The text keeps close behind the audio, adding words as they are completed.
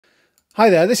Hi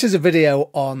there, this is a video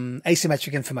on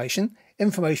asymmetric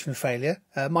information failure,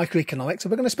 microeconomics,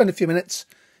 and we're going to spend a few minutes,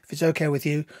 if it's okay with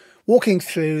you, walking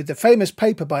through the famous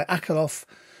paper by Akerlof,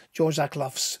 George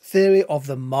Akerlof's theory of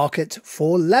the market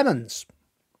for lemons.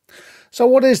 So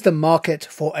what is the market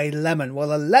for a lemon?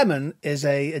 Well, a lemon is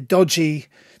a dodgy,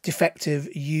 defective,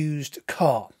 used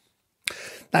car.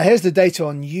 Now here's the data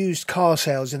on used car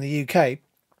sales in the UK,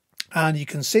 and you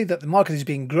can see that the market has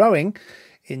been growing.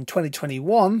 In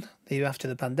 2021, the year after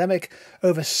the pandemic,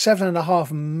 over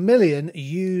 7.5 million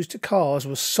used cars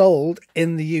were sold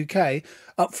in the UK,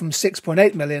 up from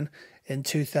 6.8 million in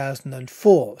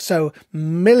 2004. So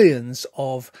millions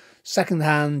of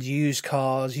second-hand used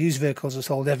cars, used vehicles are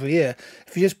sold every year.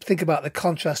 If you just think about the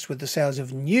contrast with the sales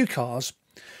of new cars,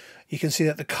 you can see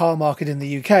that the car market in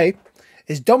the UK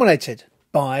is dominated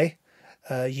by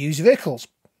used vehicles.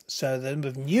 So the number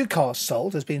of new cars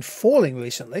sold has been falling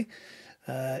recently.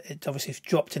 It obviously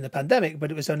dropped in the pandemic,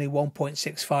 but it was only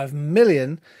 1.65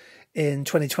 million in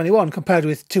 2021 compared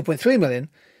with 2.3 million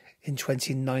in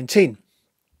 2019.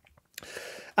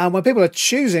 And when people are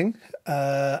choosing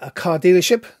a car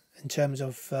dealership in terms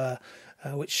of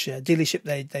which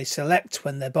dealership they select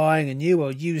when they're buying a new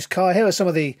or used car, here are some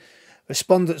of the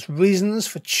respondents' reasons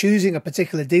for choosing a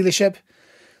particular dealership.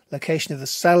 Location of the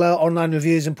seller, online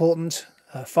review is important,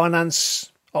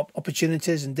 finance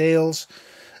opportunities and deals.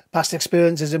 Past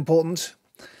experience is important.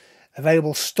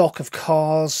 Available stock of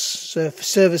cars,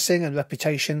 servicing and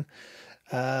reputation.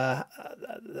 The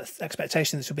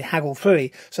expectation this will be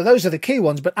haggle-free. So those are the key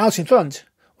ones. But out in front,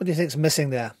 what do you think is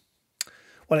missing there?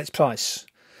 Well, it's price.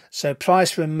 So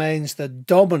price remains the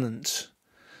dominant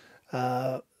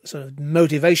sort of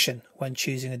motivation when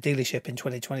choosing a dealership in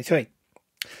 2023.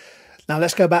 Now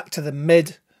let's go back to the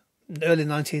early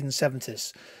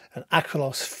 1970s. And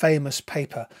Akerlof's famous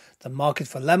paper, The Market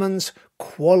for Lemons,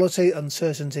 Quality,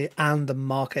 Uncertainty and the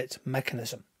Market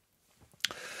Mechanism.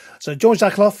 So George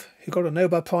Akerlof, who got a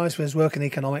Nobel Prize for his work in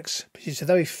economics, produced a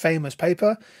very famous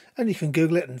paper, and you can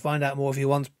Google it and find out more if you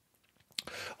want,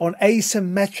 on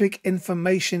asymmetric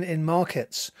information in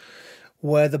markets,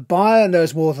 where the buyer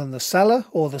knows more than the seller,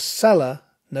 or the seller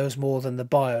knows more than the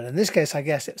buyer. And in this case, I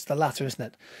guess it's the latter, isn't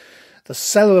it? The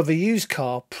seller of a used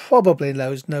car probably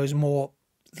knows more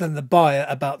than the buyer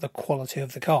about the quality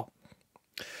of the car.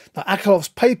 Now, Akerlof's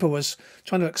paper was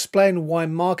trying to explain why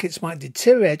markets might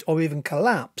deteriorate or even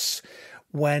collapse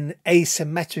when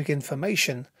asymmetric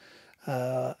information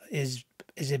is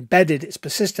embedded, it's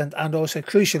persistent, and also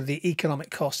crucially the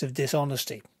economic cost of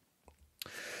dishonesty.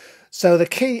 So the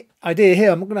key idea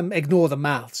here, I'm going to ignore the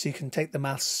maths. You can take the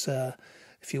maths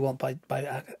if you want by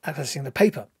accessing the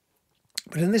paper.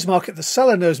 But in this market, the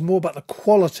seller knows more about the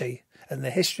quality and the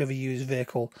history of a used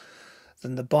vehicle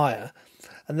than the buyer,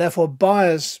 and therefore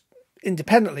buyers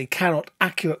independently cannot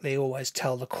accurately always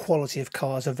tell the quality of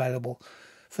cars available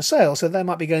for sale. So they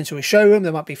might be going to a showroom,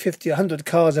 there might be 50 or 100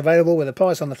 cars available with a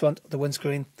price on the front of the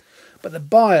windscreen, but the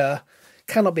buyer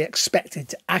cannot be expected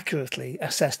to accurately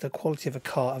assess the quality of a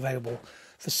car available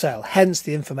for sale, hence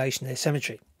the information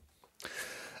asymmetry.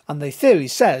 And the theory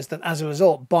says that as a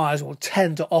result, buyers will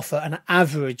tend to offer an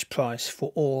average price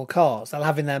for all cars. They'll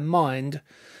have in their mind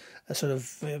a sort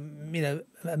of,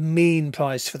 a mean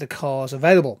price for the cars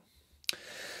available.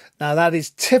 Now that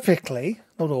is typically,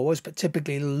 not always, but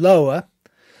typically lower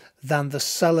than the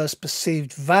seller's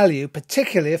perceived value,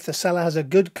 particularly if the seller has a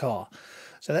good car.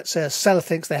 So let's say a seller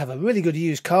thinks they have a really good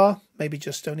used car, maybe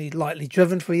just only lightly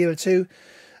driven for a year or two,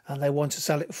 and they want to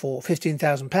sell it for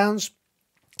 £15,000.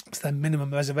 It's their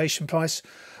minimum reservation price,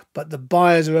 but the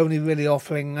buyers are only really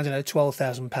offering,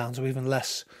 £12,000 or even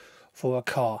less for a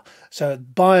car. So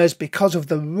buyers, because of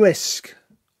the risk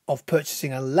of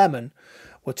purchasing a lemon,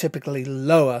 will typically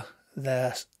lower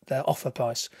their offer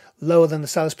price, lower than the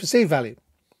seller's perceived value.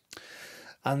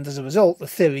 And as a result, the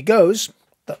theory goes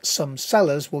that some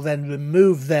sellers will then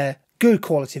remove their good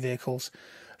quality vehicles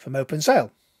from open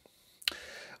sale.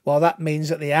 Well, that means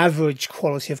that the average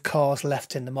quality of cars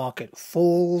left in the market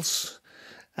falls,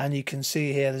 and you can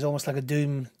see here there's almost like a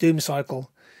doom cycle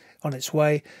on its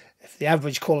way. If the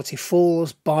average quality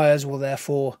falls, buyers will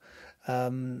therefore,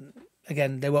 again,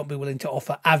 they won't be willing to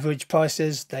offer average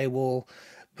prices. They will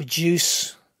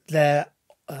reduce their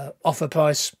offer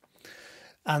price,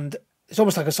 and it's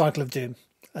almost like a cycle of doom,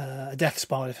 a death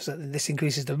spiral. This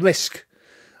increases the risk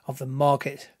of the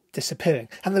market disappearing,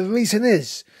 and the reason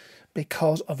is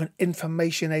because of an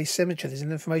information asymmetry. There's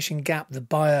an information gap. The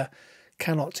buyer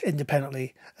cannot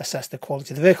independently assess the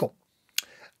quality of the vehicle.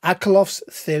 Akerlof's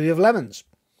theory of lemons.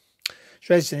 It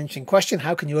raises an interesting question.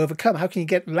 How can you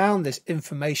get around this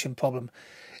information problem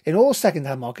in all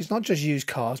second-hand markets, not just used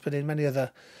cars, but in many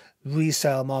other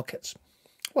resale markets?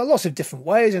 Well, lots of different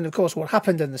ways. And of course, what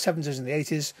happened in the 70s and the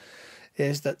 80s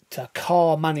is that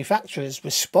car manufacturers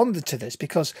responded to this,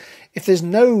 because if there's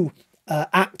no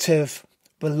active,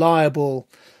 reliable,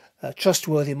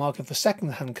 trustworthy market for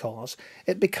second-hand cars,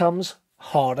 it becomes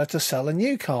harder to sell a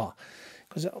new car.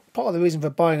 Because part of the reason for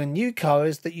buying a new car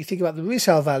is that you think about the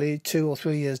resale value 2 or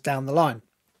 3 years down the line.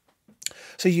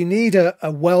 So you need a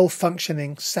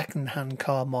well-functioning second-hand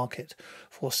car market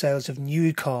for sales of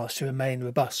new cars to remain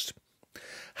robust.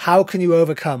 How can you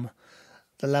overcome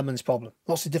the lemons problem?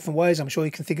 Lots of different ways. I'm sure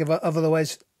you can think of other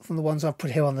ways from the ones I've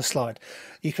put here on the slide.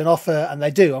 You can offer, and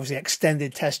they do, obviously,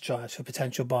 extended test drives for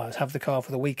potential buyers. Have the car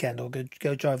for the weekend, or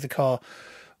go drive the car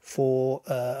for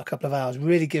a couple of hours.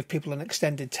 Really give people an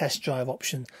extended test drive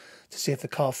option to see if the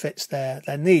car fits their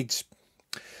needs.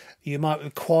 You might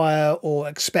require or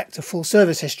expect a full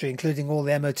service history, including all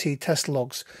the MOT test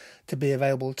logs, to be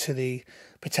available to the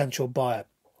potential buyer.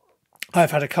 I've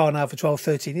had a car now for 12,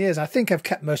 13 years. I think I've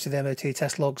kept most of the MOT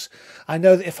test logs. I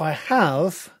know that if I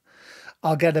have,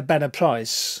 I'll get a better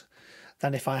price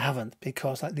than if I haven't,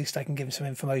 because at least I can give some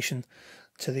information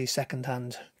to the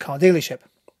second-hand car dealership.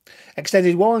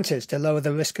 Extended warranties to lower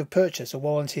the risk of purchase. A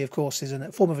warranty, of course, is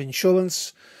a form of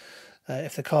insurance.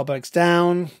 If the car breaks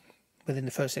down within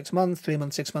the first 6 months, 3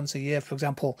 months, 6 months, a year, for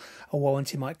example, a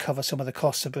warranty might cover some of the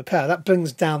costs of repair. That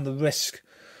brings down the risk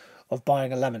of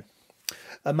buying a lemon.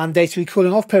 Mandatory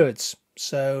cooling off periods,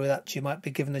 so that you might be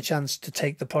given a chance to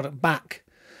take the product back,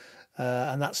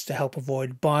 and that's to help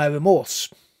avoid buyer remorse.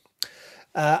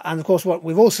 And of course, what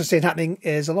we've also seen happening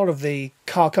is a lot of the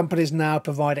car companies now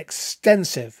provide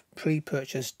extensive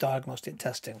pre-purchase diagnostic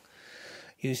testing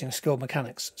using skilled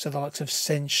mechanics. So the likes of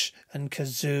Cinch and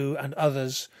Kazoo and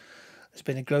others, there's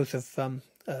been a growth of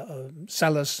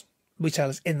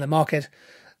retailers in the market.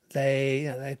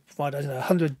 They provide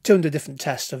 100, 200 different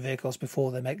tests of vehicles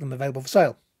before they make them available for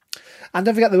sale. And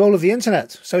don't forget the role of the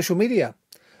internet, social media.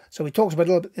 So we talked about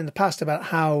a little bit in the past about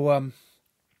how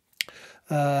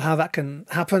that can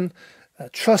happen.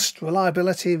 Trust,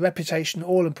 reliability, reputation,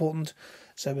 all important.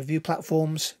 So review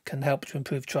platforms can help to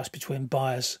improve trust between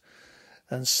buyers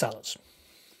and sellers.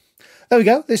 There we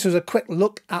go. This was a quick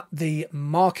look at the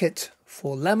market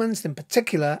for lemons, in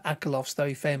particular Akerlof's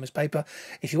very famous paper.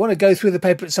 If you want to go through the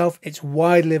paper itself, it's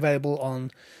widely available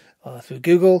on through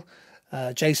Google.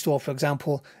 JSTOR, for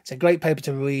example. It's a great paper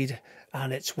to read,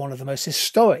 and it's one of the most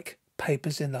historic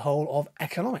papers in the whole of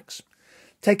economics.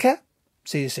 Take care.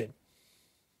 See you soon.